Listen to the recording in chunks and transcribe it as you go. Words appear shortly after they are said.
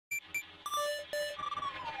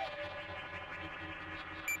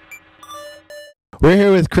We're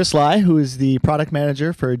here with Chris Lai, who is the product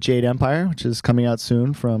manager for Jade-Empire, which is coming out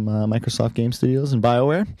soon from Microsoft Game Studios and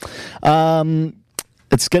BioWare.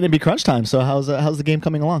 It's going to be crunch time, so how's the game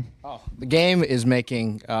coming along? Oh, the game is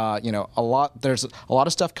making a lot. There's a lot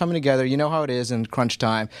of stuff coming together. You know how it is in crunch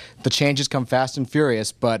time. The changes come fast and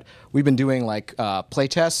furious, but we've been doing play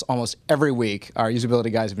tests almost every week. Our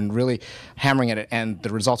usability guys have been really hammering at it, and the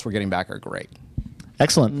results we're getting back are great.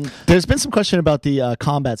 Excellent. There's been some question about the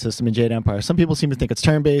combat system in Jade-Empire. Some people seem to think it's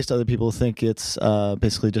turn-based. Other people think it's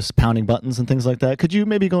basically just pounding buttons and things like that. Could you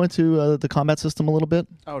maybe go into the combat system a little bit?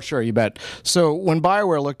 Oh, sure, you bet. So when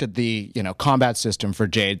BioWare looked at the combat system for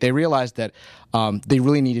Jade, they realized that they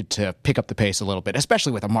really needed to pick up the pace a little bit,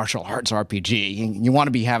 especially with a martial arts RPG. You want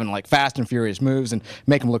to be having fast and furious moves and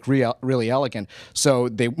make them look really elegant. So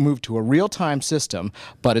they moved to a real-time system,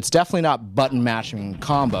 but it's definitely not button matching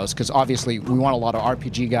combos, because obviously we want a lot of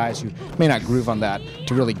RPG guys who may not groove on that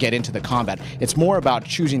to really get into the combat. It's more about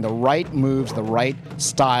choosing the right moves, the right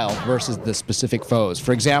style versus the specific foes.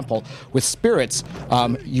 For example, with spirits,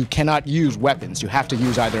 you cannot use weapons. You have to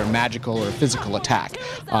use either a magical or a physical attack.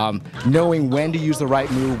 Knowing when to use the right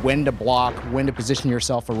move, when to block, when to position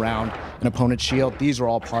yourself around an opponent's shield, these are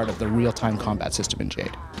all part of the real-time combat system in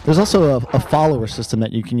Jade. There's also a follower system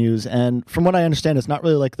that you can use, and from what I understand, it's not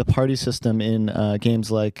really like the party system in games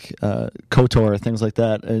like KOTOR or things like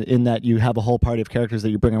that, in that you have a whole party of characters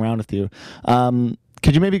that you bring around with you.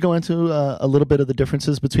 Could you maybe go into a little bit of the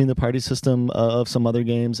differences between the party system of some other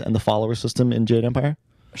games and the follower system in Jade-Empire?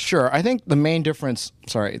 Sure. I think the main difference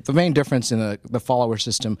in the follower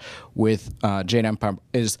system with Jade-Empire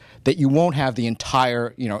is that you won't have the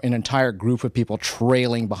entire group of people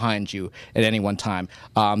trailing behind you at any one time.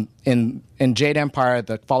 In Jade-Empire,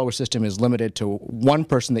 the follower system is limited to one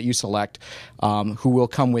person that you select who will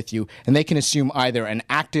come with you, and they can assume either an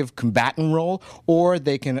active combatant role, or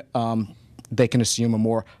they can assume a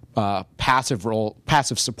more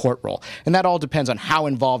passive support role. And that all depends on how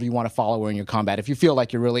involved you want to follow in your combat. If you feel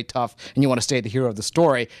like you're really tough and you want to stay the hero of the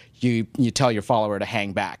story, you tell your follower to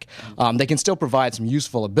hang back. They can still provide some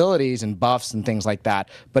useful abilities and buffs and things like that,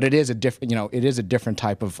 but it is a different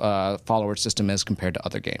type of follower system as compared to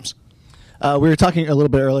other games. We were talking a little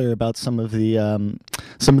bit earlier about some of the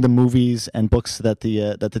movies and books that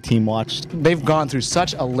the team watched. They've gone through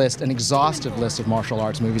such an exhaustive list of martial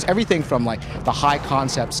arts movies. Everything from the high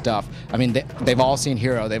concept stuff. I mean, they've all seen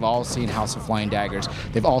Hero. They've all seen House of Flying Daggers.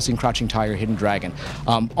 They've all seen Crouching Tiger, Hidden Dragon.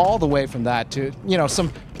 All the way from that to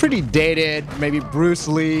some pretty dated, maybe Bruce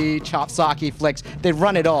Lee, chop socky flicks. They've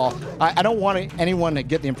run it all. I don't want anyone to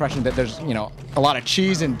get the impression that there's a lot of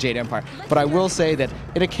cheese in Jade-Empire, but I will say that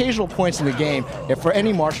at occasional points in the game, if for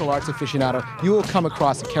any martial arts aficionado, you will come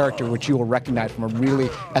across a character which you will recognize from a really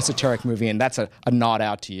esoteric movie, and that's a nod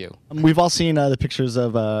out to you. We've all seen the pictures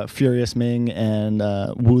of Furious Ming and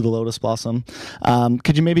Wu the Lotus Blossom.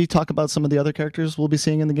 Could you maybe talk about some of the other characters we'll be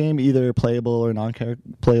seeing in the game, either playable or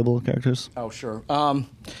non-playable characters? Oh, sure.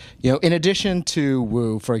 In addition to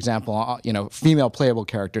Wu, for example, female playable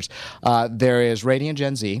characters, there is Radiant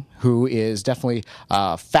Gen Z, who is definitely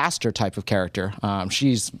a faster type of character.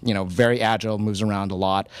 She's very agile, moves around a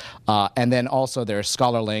lot, and then also there's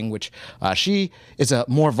Scholar Ling, which she is a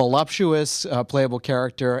more voluptuous playable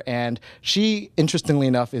character, and she, interestingly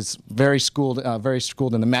enough, is very schooled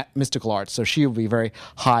in the mystical arts. So she will be very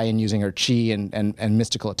high in using her chi and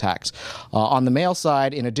mystical attacks. On the male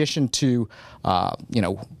side, in addition to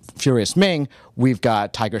Furious Ming, we've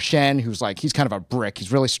got Tiger Shen, he's kind of a brick.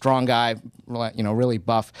 He's a really strong guy, really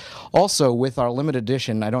buff. Also, with our limited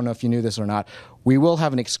edition, I don't know if you knew this or not, we will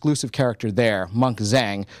have an exclusive character there, Monk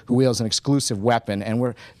Zhang, who wields an exclusive weapon,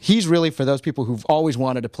 and he's really for those people who've always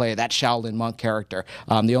wanted to play that Shaolin monk character.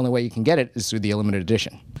 The only way you can get it is through the limited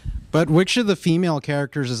edition. But which of the female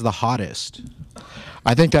characters is the hottest?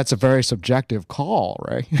 I think that's a very subjective call,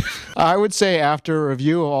 right? I would say after a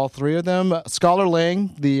review of all three of them, Scholar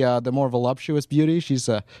Ling, the more voluptuous beauty, she's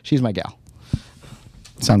my gal.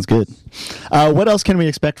 Sounds good. What else can we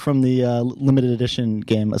expect from the limited edition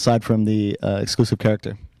game aside from the exclusive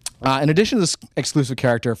character? In addition to this exclusive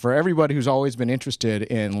character, for everybody who's always been interested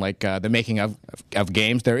in the making of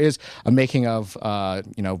games, there is a making of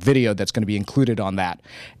video that's going to be included on that.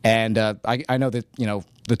 And I know that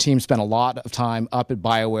the team spent a lot of time up at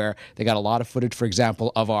BioWare. They got a lot of footage, for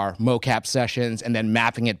example, of our mocap sessions, and then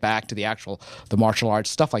mapping it back to the martial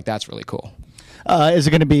arts stuff like that's really cool. Is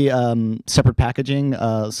it going to be separate packaging,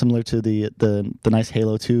 similar to the nice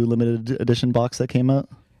Halo 2 limited edition box that came out?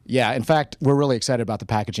 Yeah, in fact, we're really excited about the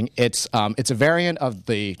packaging. It's a variant of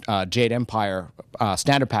the Jade Empire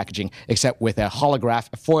standard packaging, except with a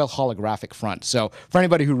foil holographic front. So for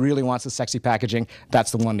anybody who really wants the sexy packaging,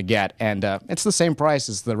 that's the one to get. And it's the same price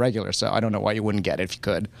as the regular, so I don't know why you wouldn't get it if you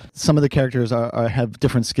could. Some of the characters have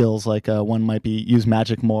different skills, like one might use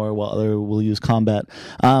magic more, while other will use combat.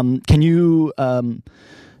 Can you...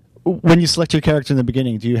 when you select your character in the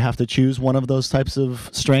beginning, do you have to choose one of those types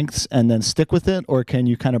of strengths and then stick with it, or can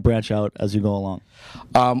you kind of branch out as you go along?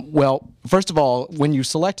 Well, first of all, when you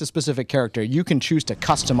select a specific character, you can choose to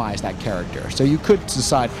customize that character. So you could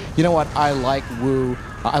decide, you know what, I like Wu,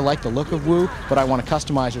 I like the look of Wu, but I want to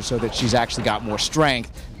customize her so that she's actually got more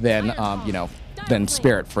strength than, than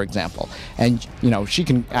Spirit, for example. And, she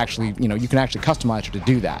can actually, you can actually customize her to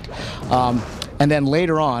do that. And then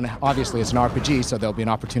later on, obviously it's an RPG, so there'll be an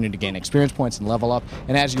opportunity to gain experience points and level up.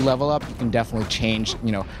 And as you level up, you can definitely change,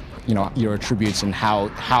 your attributes and how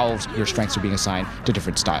your strengths are being assigned to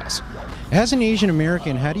different styles. As an Asian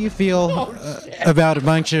American, how do you feel about a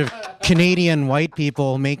bunch of Canadian white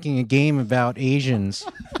people making a game about Asians?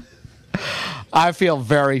 I feel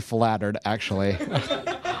very flattered, actually.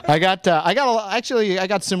 I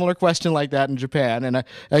got similar question like that in Japan, and I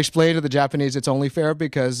explained to the Japanese it's only fair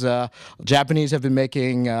because Japanese have been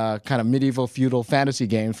making kind of medieval feudal fantasy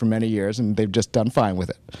games for many years, and they've just done fine with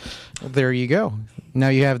it. Well, there you go. Now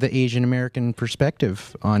you have the Asian American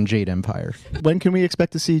perspective on Jade Empire. When can we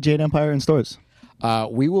expect to see Jade Empire in stores?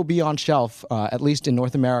 We will be on shelf, at least in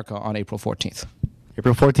North America, on April 14th.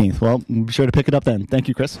 April 14th. Well, be sure to pick it up then. Thank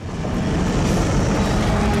you, Chris.